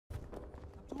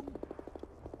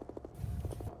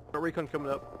Got recon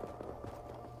coming up.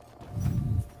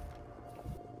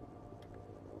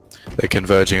 They're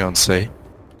converging on C.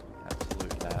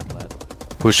 Absolute lad.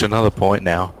 Push another point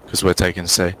now, because we're taking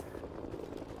C.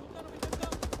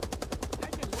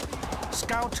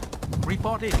 Scout,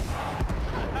 reporting.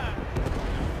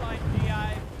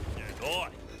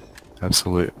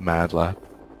 Absolute mad lad.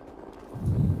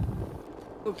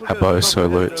 Looks Our bow is so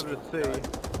loot.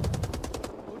 loot.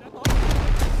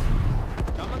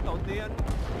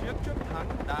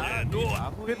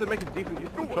 We have to make a decent use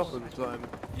of the chopper this time.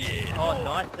 Oh,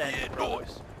 nice then.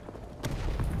 Okay.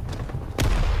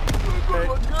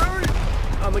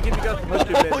 I'm gonna give you guys some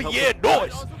hunting men. Oh yeah,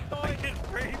 nice!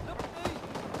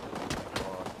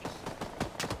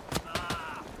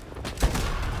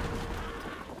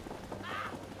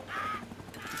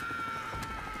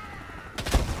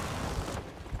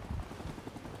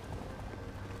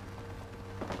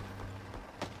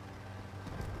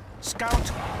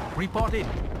 Scout, reporting.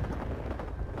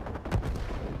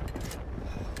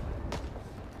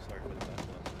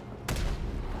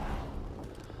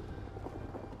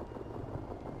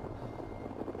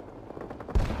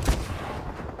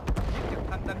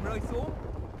 Đang rơi xuống.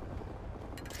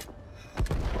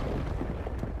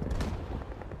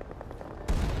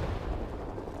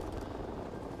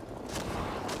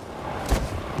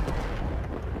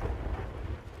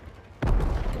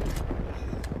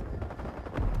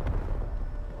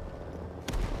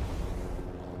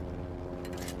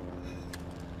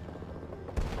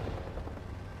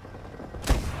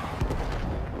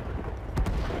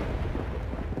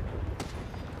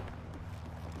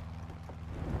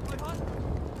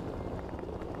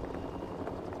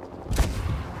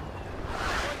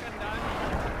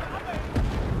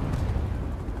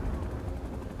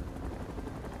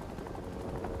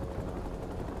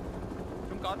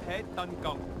 Có thể tấn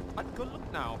công bất cứ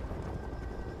lúc nào.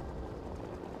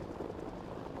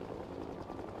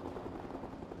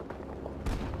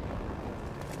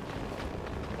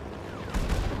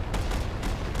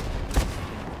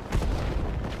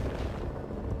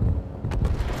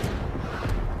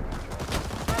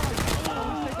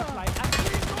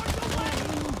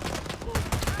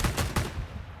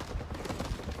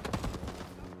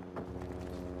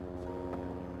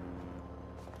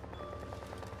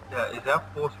 Yeah, is our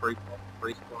force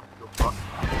respawn still fucked?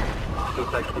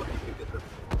 Still take 50 to get this.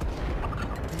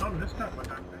 Not this time, I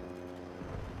don't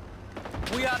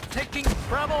think. We are taking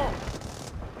Bravo.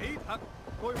 Ý thật,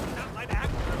 tôi muốn đặt lại đạn.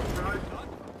 Rồi.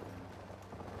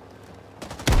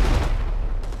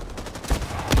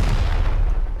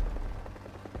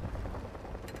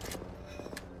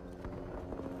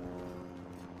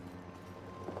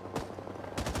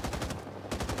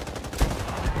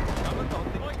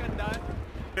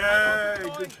 Yay,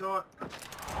 good shot.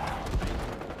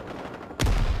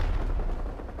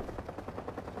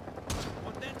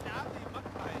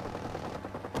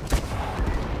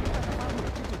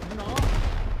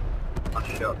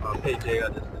 I shot PG, I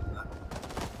just did that.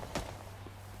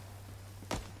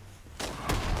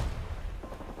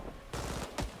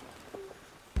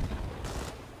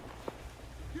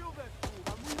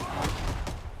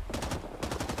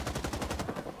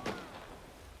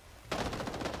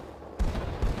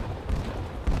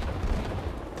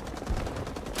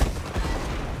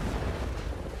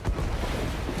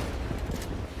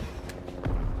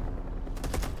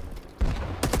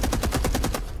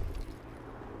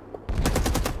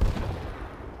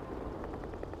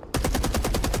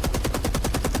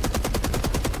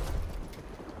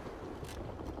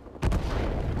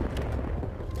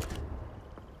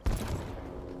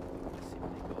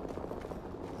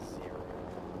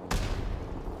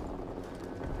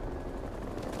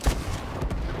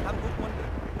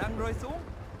 Đang rơi xuống.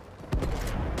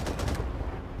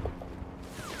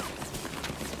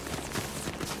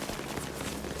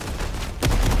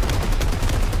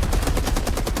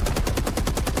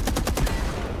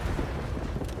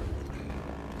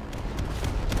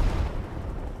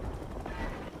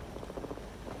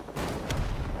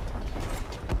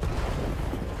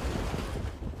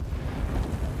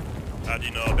 How do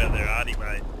you know about their arty,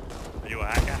 mate? Are you a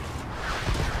hacker?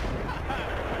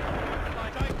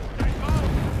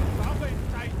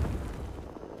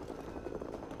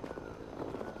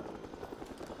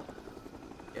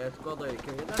 Yeah, squad leader,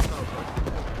 can you get that car?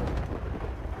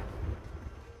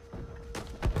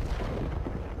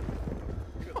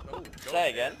 Say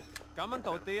again. Cảm ơn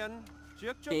tổ tiên.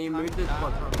 Trước Can you thắng move this đã-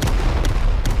 one?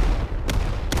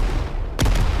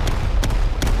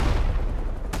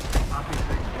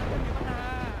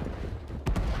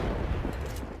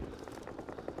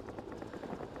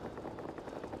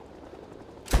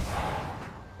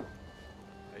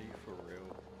 Are you for real?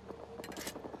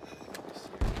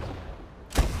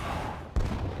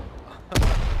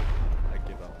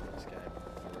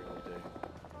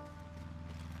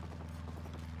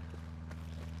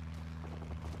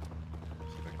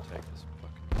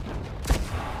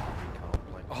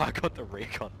 I got the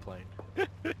recon plane.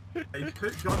 He's two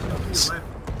Johnson to your left.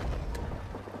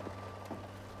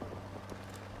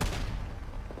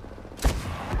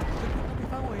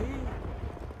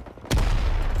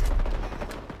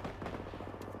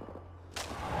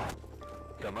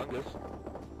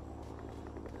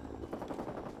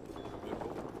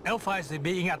 Alpha is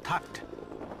being attacked.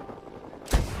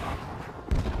 Hey,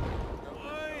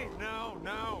 no,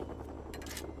 no.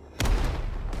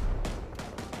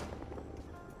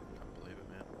 Can't believe it,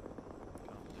 man.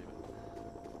 Can't believe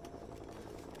it.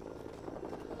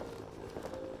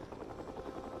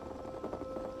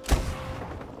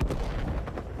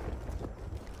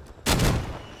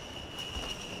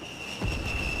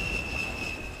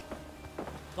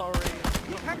 Sorry.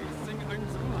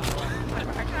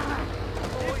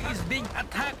 Oh, is being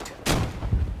attacked.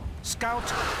 Scout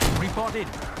reported.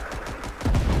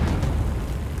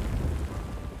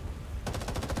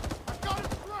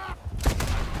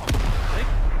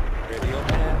 Ready or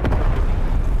man?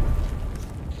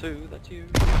 Sue, that's you.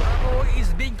 Oh,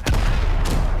 is being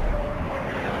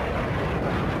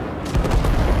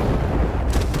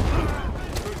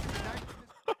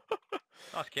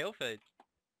Nice kill feed.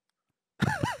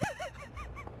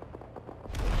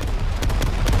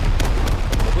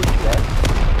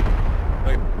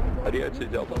 Adios,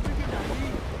 Delta.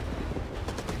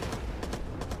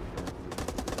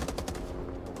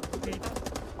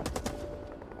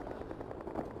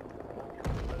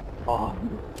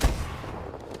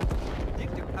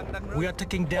 We are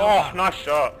taking Oh, Delta. nice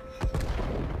shot.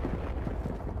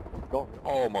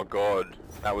 Oh my god.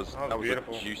 That was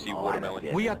beautiful. a juicy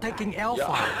watermelon. We are taking Alpha.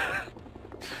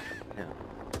 Yeah.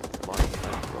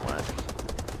 Relax.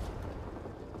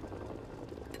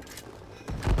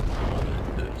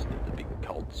 The big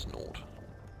cold snort.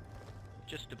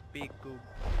 Just a big good.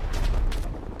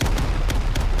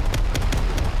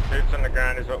 Boots on the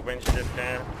ground is what wins just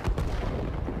down.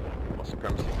 My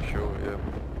supremacy for sure, yeah.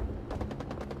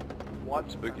 Wipe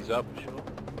Spooky's up. Sure.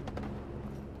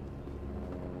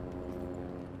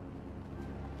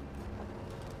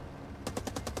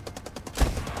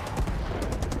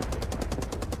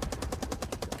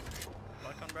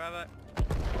 Like on Bravo.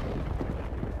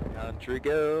 Country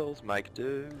girls make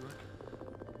do.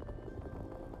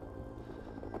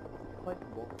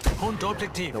 Hold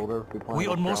objective. We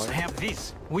almost have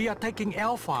this. We are taking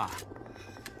Alpha.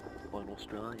 Fine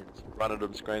Australians. Run at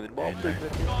them screaming, Yeah, Bob, no.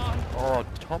 Oh,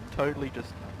 Tom totally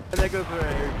just... And there goes the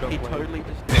air He gun plane. totally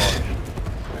just dodged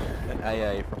an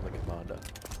AA from the commander.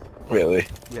 Really?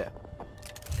 Yeah. I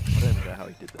don't even know how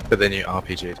he did that. But then you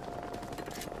RPG'd.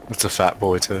 It's a fat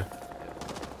boy too.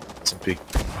 It's a big,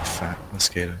 fat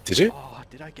mosquito. Did you? Oh,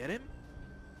 did I get him?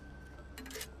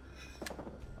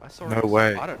 I saw No him.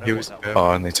 way. I don't know He what was. that was.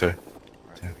 Oh, only two.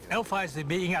 Alpha is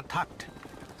being attacked.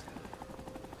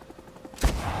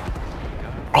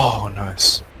 Oh,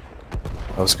 nice.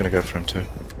 I was gonna go for him too. They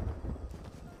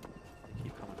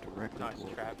keep coming directly Nice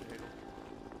towards trap.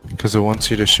 Because it wants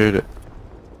you to shoot it.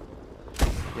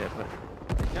 Yeah,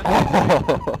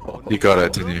 but... You got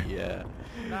it, didn't you? Yeah.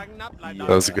 That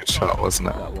was a good shot, wasn't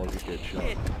it? That was a good shot.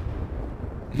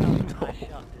 Nice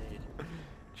shot.